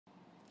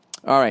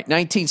All right,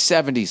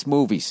 1970s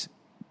movies.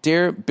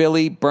 Dear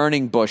Billy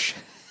Burning Bush.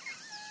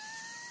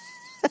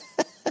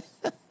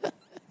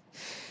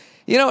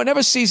 You know, it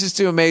never ceases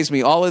to amaze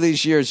me. All of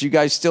these years, you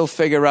guys still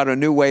figure out a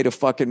new way to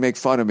fucking make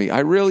fun of me. I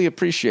really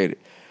appreciate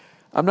it.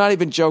 I'm not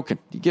even joking.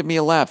 You give me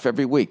a laugh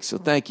every week, so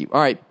thank you. All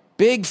right,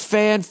 big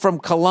fan from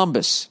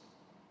Columbus,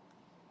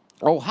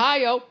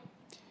 Ohio.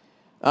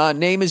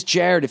 Name is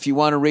Jared, if you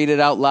want to read it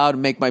out loud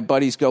and make my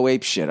buddies go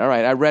ape shit. All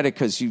right, I read it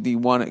because you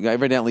want.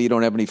 Evidently, you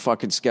don't have any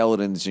fucking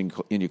skeletons in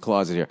your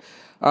closet here.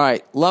 All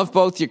right, love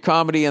both your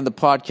comedy and the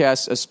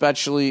podcast,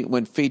 especially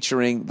when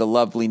featuring the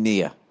lovely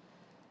Nia.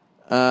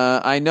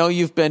 I know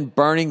you've been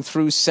burning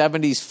through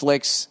 70s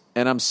flicks,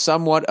 and I'm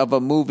somewhat of a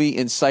movie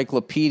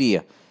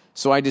encyclopedia,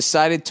 so I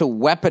decided to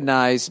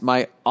weaponize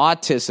my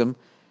autism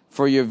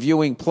for your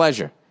viewing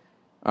pleasure.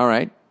 All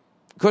right.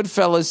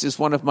 Goodfellas is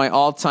one of my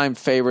all-time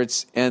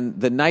favorites, and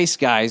The Nice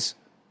Guys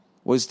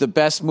was the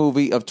best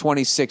movie of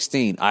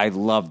 2016. I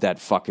love that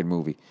fucking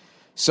movie.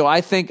 So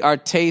I think our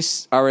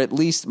tastes are at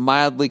least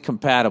mildly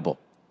compatible.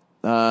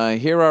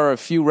 Here are a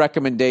few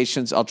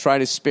recommendations. I'll try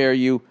to spare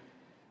you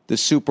the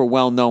super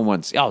well-known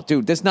ones. Oh,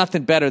 dude, there's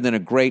nothing better than a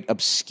great,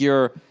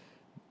 obscure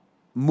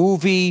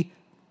movie,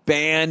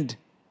 band,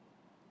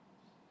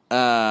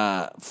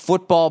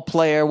 football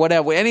player,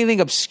 whatever. Anything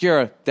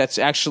obscure that's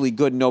actually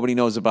good and nobody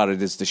knows about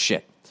it is the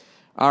shit.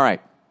 All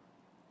right.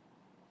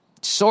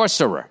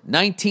 Sorcerer,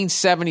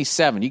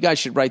 1977. You guys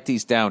should write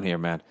these down here,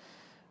 man.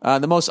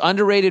 The most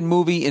underrated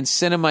movie in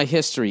cinema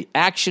history.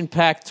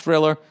 Action-packed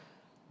thriller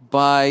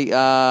by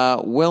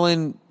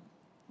Wilhelm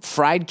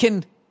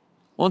Friedkin.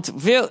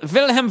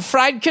 Wilhelm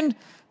Friedkin,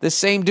 the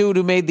same dude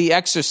who made The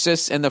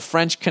Exorcist and The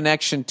French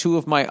Connection, two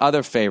of my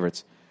other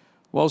favorites.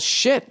 Well,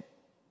 shit.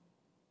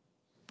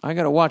 I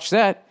got to watch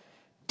that.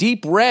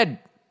 Deep Red.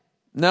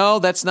 No,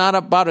 that's not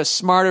about a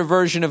smarter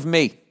version of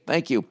me.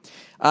 Thank you.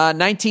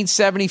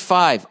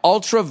 1975,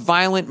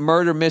 ultra-violent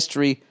murder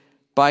mystery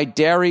by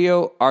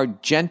Dario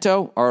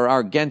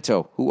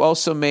Argento, who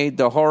also made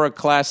the horror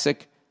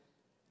classic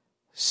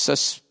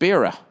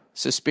Suspiria.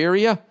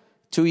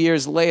 2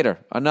 years later,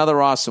 another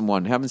awesome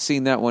one. Haven't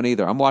seen that one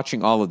either. I'm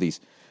watching all of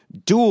these.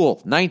 Duel,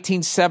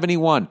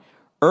 1971,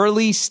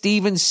 early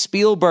Steven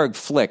Spielberg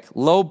flick,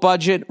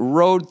 low-budget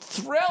road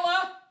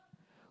thriller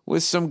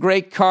with some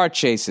great car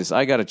chases.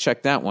 I got to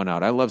check that one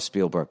out. I love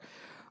Spielberg.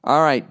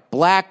 All right,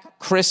 Black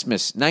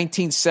Christmas,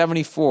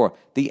 1974,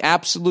 the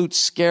absolute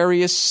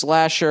scariest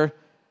slasher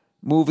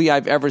movie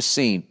I've ever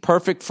seen.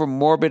 Perfect for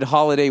morbid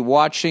holiday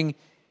watching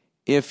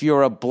if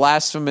you're a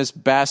blasphemous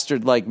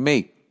bastard like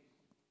me.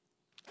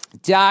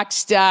 Dark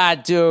Star,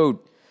 dude.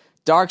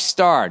 Dark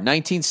Star,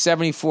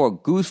 1974,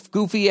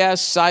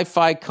 goofy-ass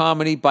sci-fi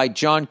comedy by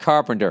John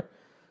Carpenter,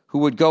 who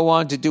would go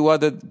on to do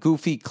other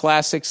goofy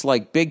classics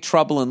like Big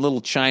Trouble in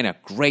Little China.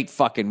 Great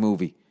fucking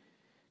movie.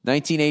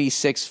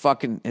 1986,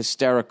 fucking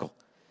hysterical.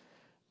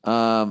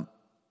 That's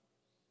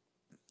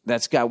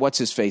got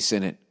what's-his-face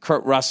in it?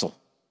 Kurt Russell.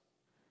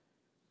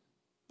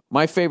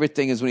 My favorite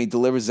thing is when he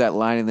delivers that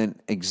line and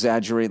then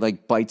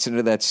bites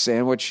into that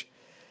sandwich.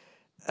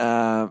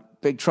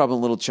 Big Trouble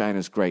in Little China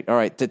is great. All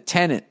right, The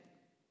Tenant.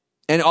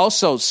 And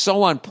also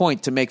so on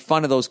point to make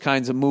fun of those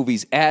kinds of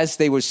movies as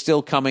they were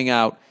still coming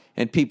out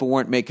and people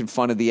weren't making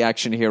fun of the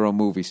action hero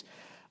movies.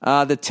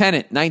 The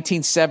Tenant,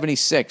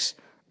 1976.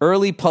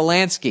 Early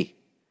Polanski.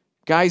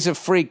 Guy's a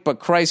freak, but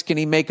Christ, can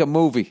he make a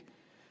movie?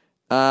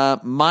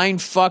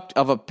 Mind-fucked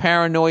of a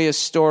paranoia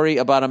story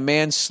about a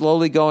man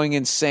slowly going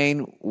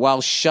insane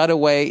while shut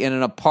away in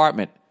an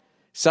apartment.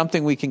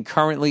 Something we can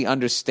currently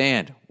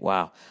understand.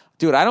 Wow.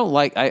 Dude, I don't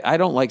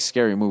like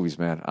scary movies,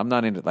 man. I'm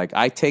not into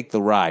I take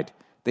the ride.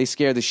 They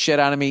scare the shit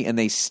out of me and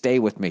they stay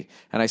with me.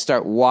 And I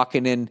start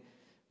walking in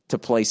to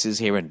places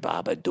here in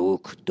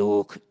Babadook.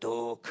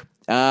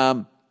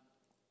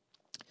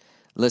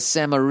 Le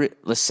Samurai,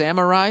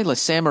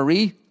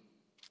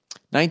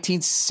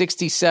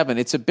 1967.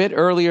 It's a bit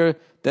earlier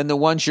than the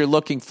ones you're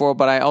looking for,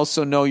 but I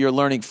also know you're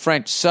learning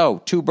French.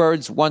 So, two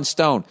birds, one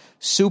stone.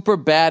 Super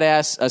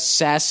badass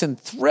assassin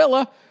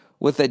thriller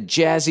with a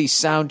jazzy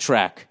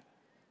soundtrack.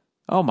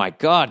 Oh my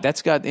God,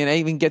 and it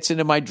even gets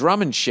into my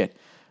drum and shit.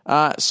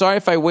 Sorry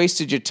if I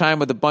wasted your time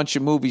with a bunch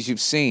of movies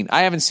you've seen.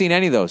 I haven't seen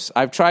any of those.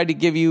 I've tried to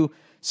give you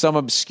some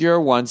obscure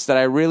ones that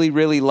I really,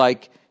 really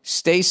like.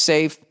 Stay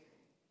safe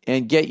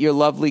and get your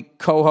lovely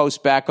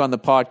co-host back on the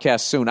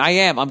podcast soon. I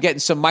am. I'm getting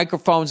some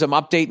microphones. I'm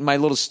updating my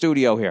little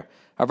studio here.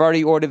 I've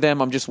already ordered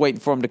them. I'm just waiting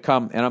for them to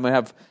come.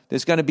 And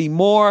there's going to be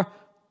more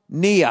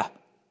Nia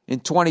in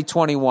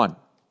 2021.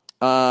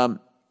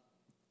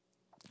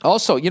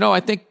 Also, I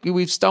think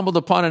we've stumbled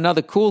upon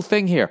another cool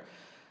thing here.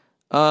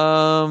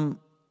 Anything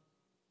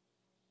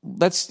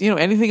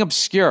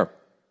obscure.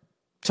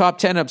 Top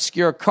 10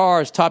 obscure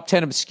cars, top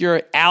 10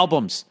 obscure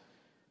albums.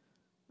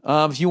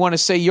 If you want to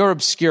say your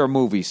obscure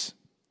movies.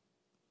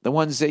 The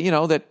ones that,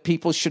 that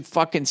people should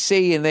fucking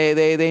see and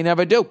they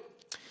never do.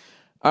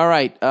 All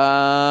right.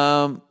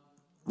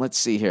 Let's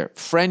see here.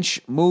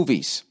 French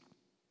movies.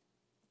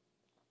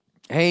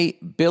 Hey,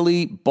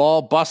 Billy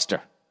Ballbuster.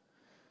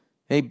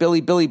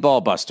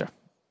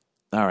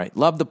 All right.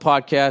 Love the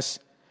podcast.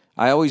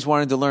 I always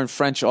wanted to learn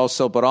French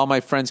also, but all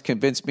my friends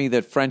convinced me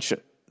that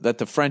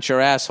the French are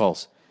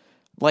assholes.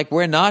 Like,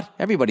 we're not.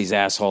 Everybody's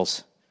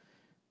assholes.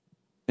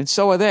 And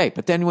so are they.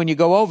 But then when you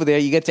go over there,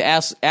 you get to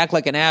act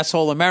like an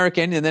asshole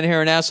American and then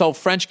hear an asshole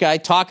French guy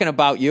talking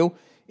about you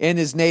in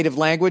his native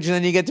language, and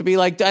then you get to be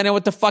like, I know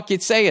what the fuck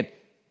you're saying.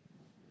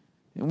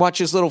 And watch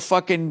his little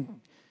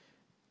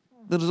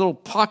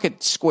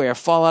pocket square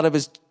fall out of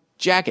his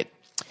jacket.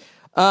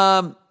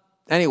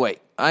 Anyway,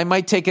 I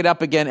might take it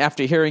up again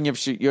after hearing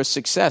of your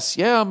success.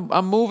 Yeah,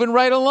 I'm moving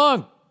right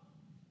along.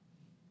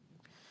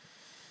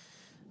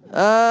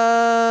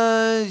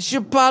 Je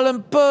parle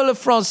un peu le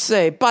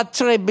français, pas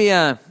très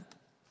bien.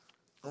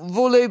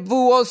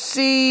 Voulez-vous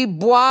aussi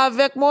boire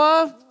avec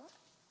moi?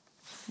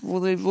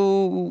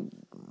 Voulez-vous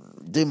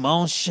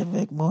dimanche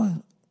avec moi?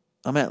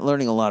 I'm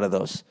learning a lot of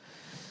those.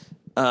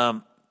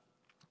 My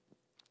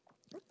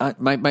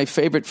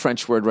favorite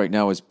French word right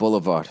now is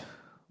boulevard.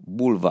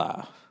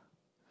 Boulevard.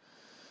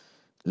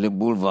 Le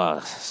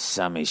boulevard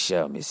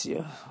Saint-Michel,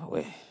 monsieur.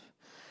 Oui.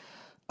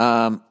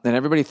 And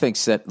everybody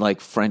thinks that like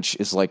French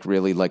is like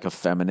really like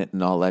effeminate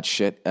and all that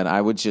shit. And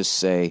I would just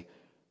say,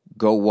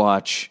 go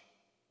watch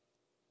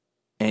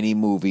any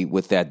movie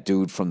with that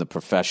dude from The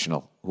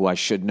Professional, who I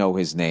should know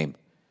his name.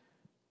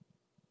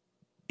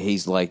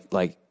 He's like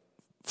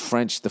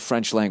French. The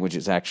French language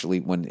is actually,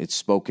 when it's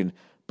spoken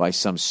by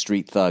some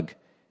street thug,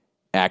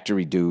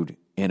 actory dude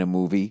in a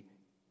movie,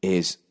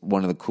 is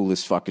one of the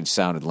coolest fucking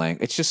sounded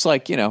language. It's just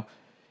like, you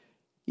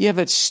have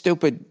that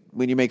stupid,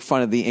 when you make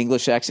fun of the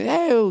English accent,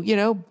 oh,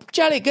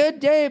 jolly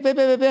good, yeah, blah,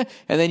 blah, blah, blah.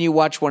 And then you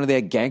watch one of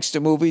their gangster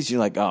movies, you're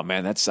like, oh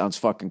man, that sounds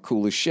fucking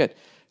cool as shit.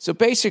 So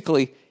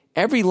basically,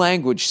 every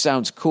language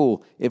sounds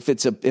cool if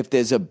there's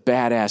a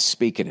badass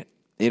speaking it.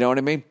 You know what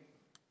I mean?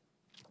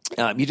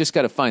 You just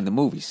got to find the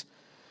movies.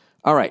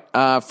 All right,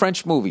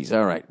 French movies.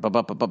 All right.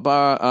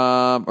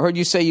 Heard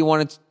you say you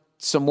wanted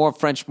some more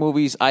French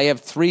movies. I have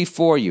 3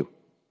 for you.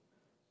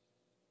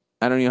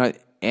 I don't know how.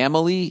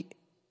 Amelie,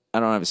 I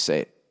don't know how to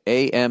say it.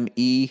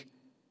 A-M-E,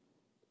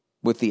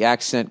 with the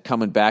accent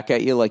coming back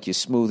at you like you're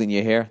smoothing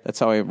your hair. That's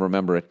how I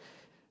remember it.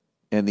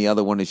 And the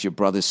other one is your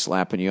brother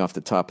slapping you off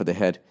the top of the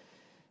head.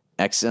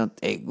 Accent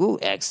aigu.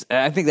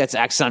 I think that's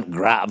accent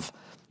grave.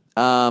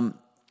 A-M-E-L-I-E.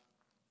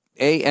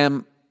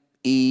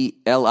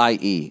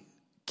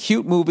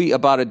 Cute movie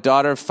about a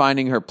daughter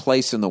finding her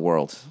place in the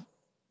world.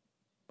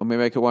 Well,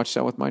 maybe I could watch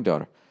that with my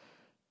daughter.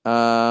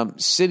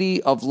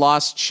 City of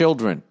Lost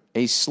Children.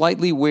 A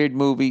slightly weird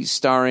movie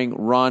starring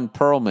Ron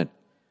Perlman.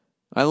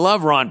 I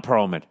love Ron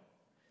Perlman.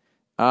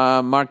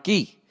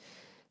 Marquis,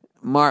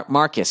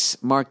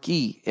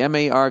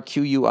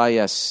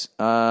 M-A-R-Q-U-I-S.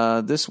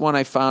 This one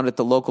I found at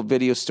the local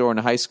video store in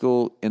high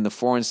school in the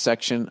foreign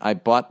section. I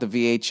bought the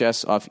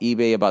VHS off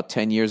eBay about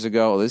 10 years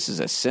ago. Oh, this is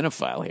a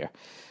cinephile here.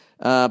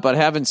 But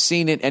haven't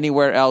seen it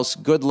anywhere else.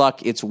 Good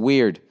luck. It's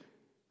weird.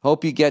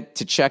 Hope you get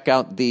to check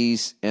out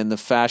these and the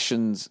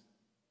fashion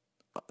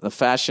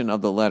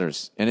of the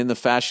letters. And in the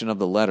fashion of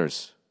the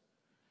letters.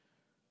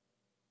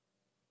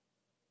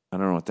 I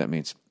don't know what that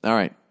means. All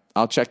right.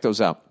 I'll check those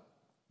out.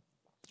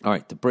 All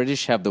right. The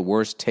British have the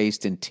worst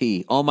taste in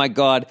tea. Oh, my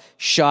God.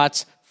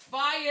 Shots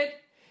fired.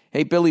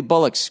 Hey, Billy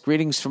Bullocks.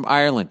 Greetings from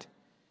Ireland.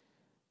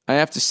 I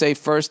have to say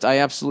first, I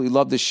absolutely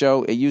love the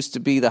show. It used to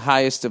be the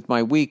highest of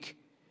my week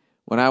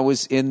when I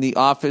was in the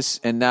office,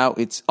 and now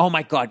it's, oh,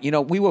 my God.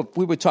 We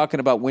were talking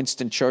about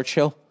Winston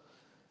Churchill.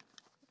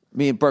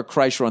 Me and Burr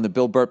Kreischer on the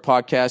Bill Burr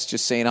podcast,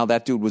 just saying how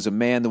that dude was a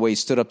man, the way he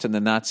stood up to the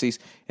Nazis.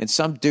 And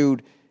some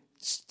dude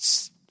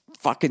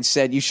fucking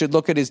said, you should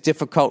look at his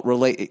difficult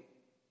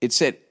It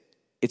said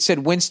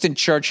Winston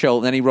Churchill,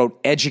 and then he wrote,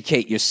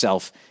 educate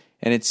yourself.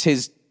 And it's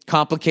his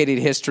complicated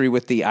history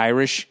with the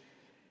Irish.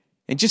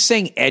 And just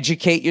saying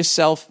educate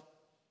yourself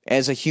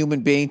as a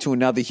human being to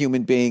another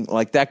human being,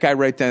 like that guy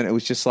right then, it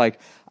was just like,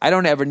 I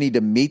don't ever need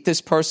to meet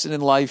this person in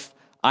life.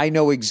 I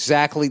know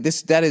exactly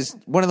that is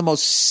one of the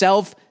most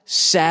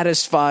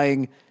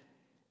self-satisfying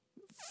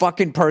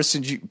fucking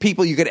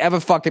people you could ever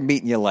fucking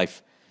meet in your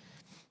life.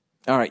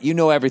 All right, you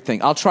know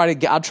everything. I'll try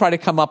to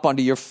come up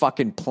onto your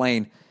fucking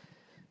plane.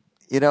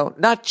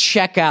 Not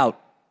check out.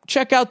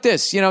 Check out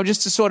this,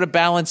 just to sort of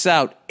balance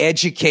out.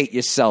 Educate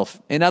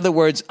yourself. In other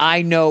words,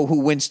 I know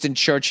who Winston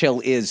Churchill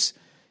is,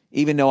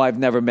 even though I've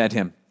never met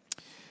him.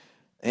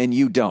 And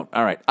you don't.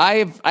 All right.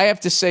 I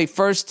have to say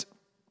first,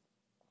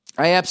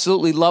 I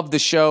absolutely love the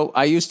show.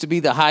 It used to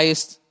be the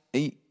highest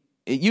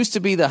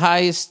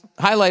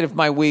highlight of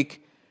my week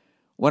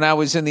when I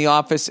was in the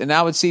office, and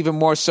now it's even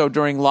more so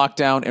during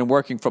lockdown and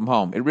working from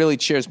home. It really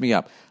cheers me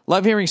up.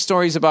 Love hearing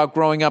stories about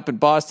growing up in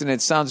Boston.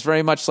 It sounds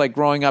very much like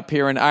growing up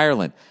here in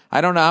Ireland.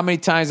 I don't know how many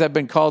times I've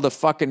been called a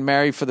fucking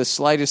Mary for the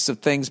slightest of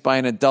things by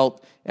an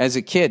adult as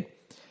a kid.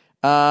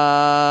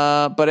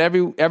 But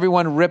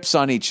everyone rips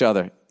on each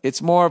other.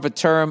 It's more of a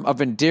term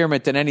of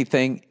endearment than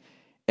anything,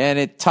 and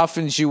it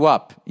toughens you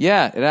up.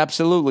 Yeah, it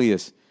absolutely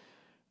is.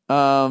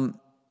 And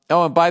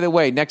by the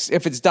way,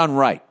 if it's done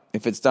right,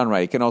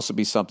 it can also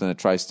be something that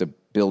tries to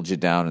build you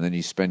down, and then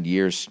you spend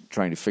years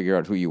trying to figure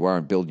out who you are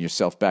and building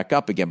yourself back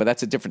up again. But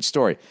that's a different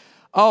story.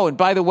 Oh, and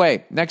by the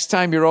way, next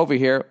time you're over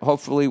here,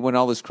 hopefully when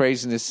all this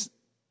craziness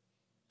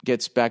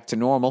gets back to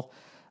normal,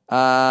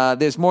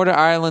 there's more to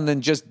Ireland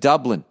than just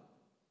Dublin.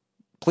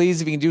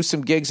 Please, if you can do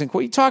some gigs. What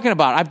are you talking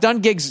about? I've done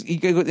gigs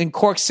in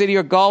Cork City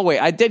or Galway.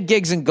 I did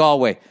gigs in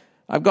Galway.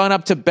 I've gone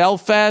up to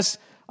Belfast.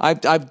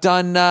 I've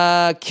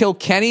done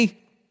Kilkenny.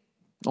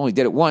 Only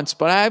did it once,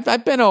 but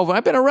I've been over.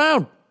 I've been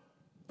around.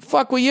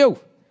 Fuck with you.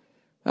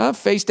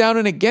 Face down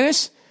in a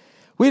Guinness?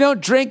 We don't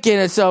drink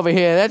Guinness over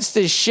here. That's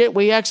the shit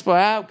we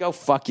export. Go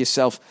fuck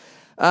yourself.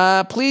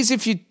 Please,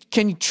 if you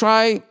can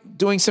try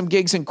doing some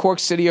gigs in Cork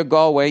City or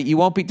Galway, you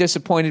won't be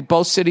disappointed.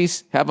 Both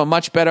cities have a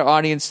much better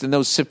audience than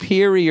those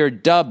superior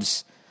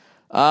dubs.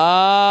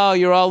 Oh,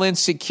 you're all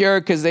insecure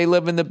because they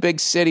live in the big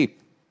city.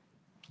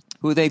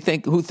 Who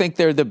think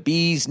they're the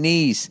bee's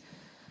knees.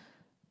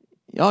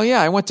 Oh,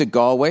 yeah, I went to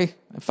Galway.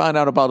 I found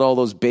out about all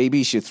those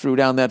babies you threw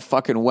down that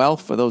fucking well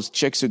for those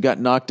chicks who got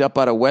knocked up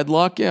out of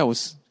wedlock. Yeah,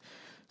 it's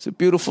a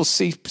beautiful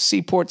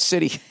seaport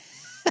city.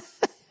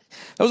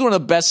 That was one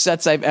of the best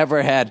sets I've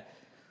ever had.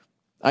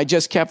 I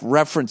just kept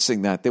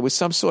referencing that. There was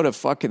some sort of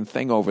fucking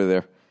thing over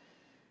there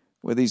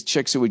where these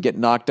chicks who would get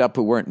knocked up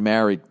who weren't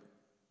married,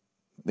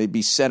 they'd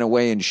be sent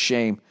away in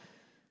shame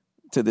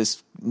to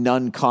this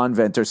nun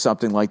convent or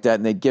something like that,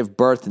 and they'd give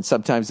birth, and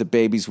sometimes the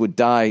babies would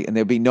die, and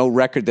there'd be no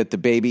record that the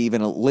baby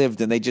even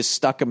lived, and they just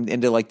stuck them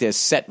into like their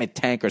septic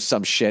tank or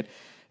some shit.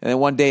 And then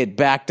one day it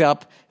backed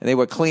up, and they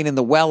were cleaning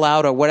the well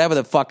out or whatever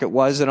the fuck it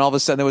was, and all of a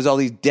sudden there was all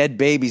these dead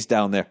babies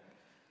down there.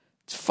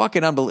 It's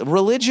fucking unbelievable.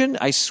 Religion,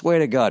 I swear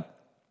to God.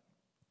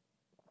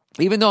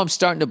 Even though I'm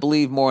starting to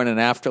believe more in an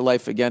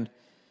afterlife again,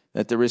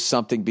 that there is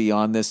something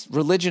beyond this,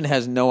 religion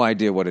has no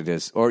idea what it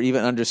is or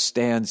even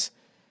understands.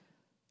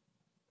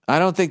 I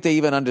don't think they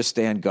even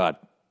understand God.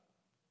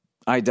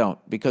 I don't.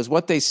 Because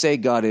what they say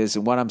God is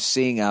and what I'm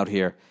seeing out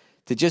here,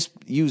 to just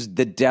use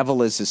the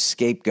devil as a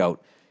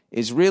scapegoat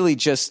is really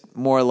just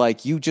more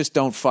like you just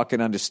don't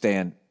fucking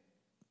understand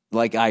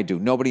like I do.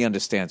 Nobody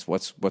understands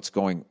what's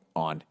going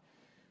on,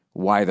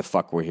 why the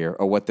fuck we're here,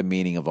 or what the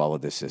meaning of all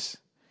of this is.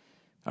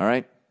 All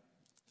right?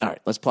 All right,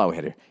 let's plow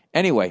ahead here.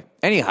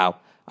 Anyhow,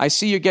 I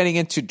see you're getting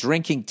into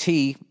drinking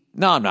tea.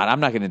 No, I'm not. I'm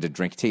not getting into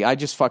drink tea. I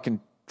just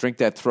fucking drink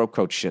that throat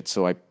coat shit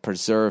so I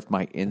preserve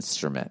my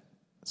instrument.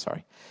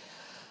 Sorry.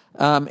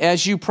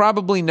 As you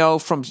probably know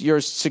from your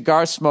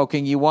cigar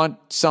smoking, you want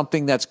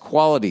something that's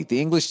quality.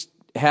 The English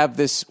have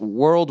this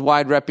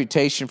worldwide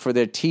reputation for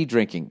their tea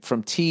drinking.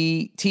 From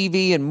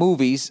TV and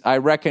movies, I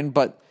reckon,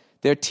 but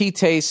their tea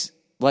tastes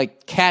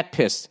like cat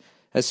piss,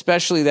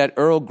 especially that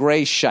Earl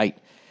Grey shite.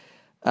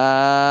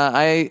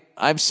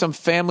 I've some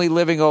family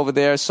living over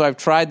there, so I've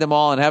tried them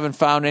all and haven't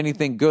found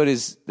anything good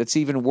that's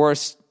even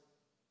worse.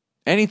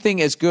 Anything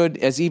as good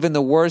as even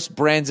the worst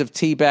brands of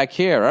tea back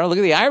here. Oh, look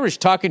at the Irish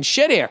talking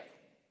shit here.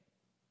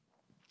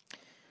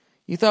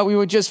 You thought we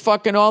were just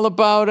fucking all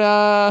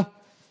about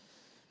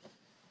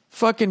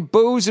fucking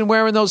booze and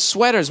wearing those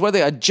sweaters. What are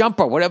they? A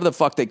jumper, whatever the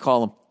fuck they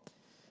call them.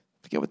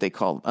 Forget what they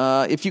call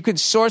them. If you could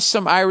source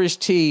some Irish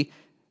tea,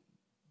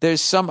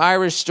 there's some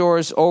Irish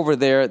stores over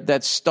there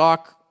that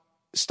stock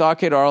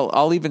it, or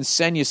I'll even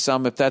send you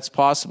some if that's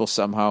possible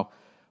somehow.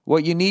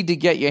 What you need to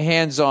get your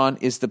hands on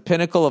is the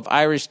pinnacle of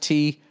Irish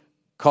tea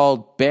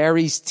called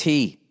Barry's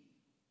Tea.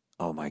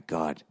 Oh, my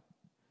God.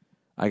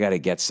 I got to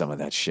get some of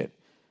that shit.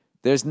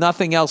 There's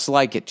nothing else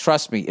like it.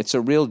 Trust me, it's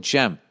a real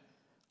gem.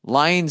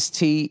 Lyons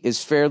Tea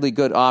is fairly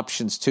good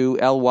options, too,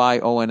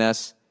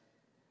 Lyons,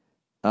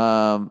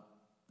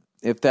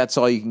 if that's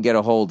all you can get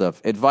a hold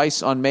of.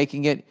 Advice on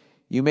making it,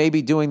 you may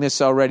be doing this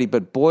already,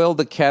 but boil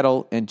the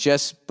kettle, and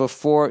just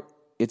before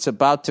it's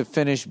about to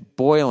finish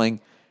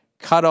boiling,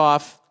 cut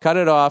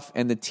it off,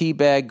 and the tea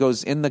bag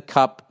goes in the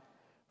cup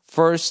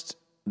first,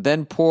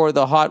 then pour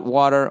the hot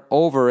water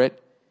over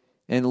it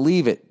and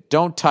leave it.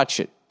 Don't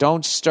touch it.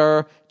 Don't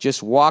stir.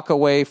 Just walk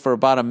away for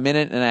about a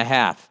minute and a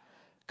half.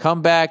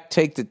 Come back,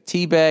 take the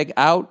tea bag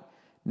out.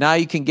 Now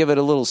you can give it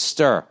a little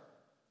stir.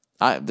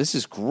 This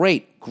is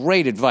great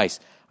advice.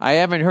 I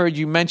haven't heard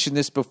you mention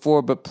this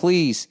before, but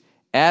please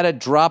add a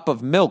drop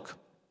of milk.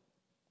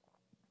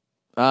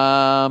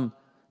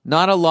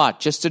 Not a lot,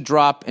 just a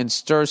drop, and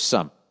stir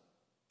some.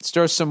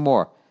 Stir some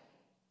more.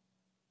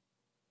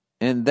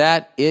 And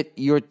that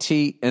your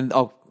tea, and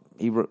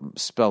he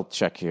spelled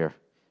check here.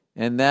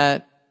 And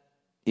that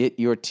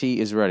your tea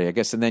is ready. I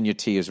guess, and then your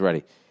tea is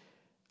ready.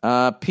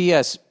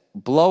 P.S.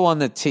 Blow on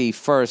the tea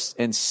first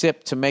and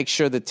sip to make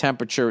sure the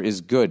temperature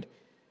is good.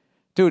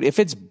 Dude, if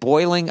it's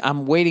boiling,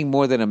 I'm waiting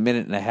more than a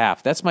minute and a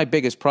half. That's my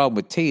biggest problem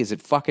with tea, is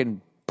it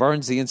fucking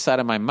burns the inside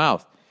of my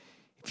mouth.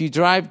 If you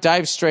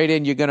dive straight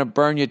in, you're going to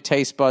burn your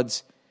taste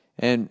buds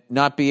and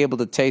not be able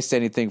to taste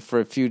anything for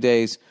a few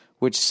days,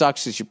 which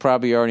sucks, as you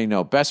probably already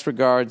know. Best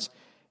regards,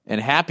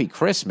 and happy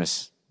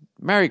Christmas.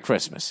 Merry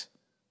Christmas.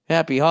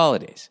 Happy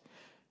holidays.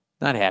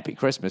 Not happy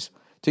Christmas.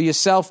 To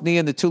yourself, Nia,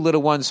 and the two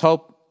little ones,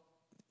 hope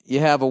you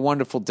have a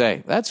wonderful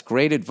day. That's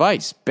great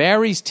advice.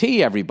 Barry's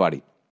Tea, everybody.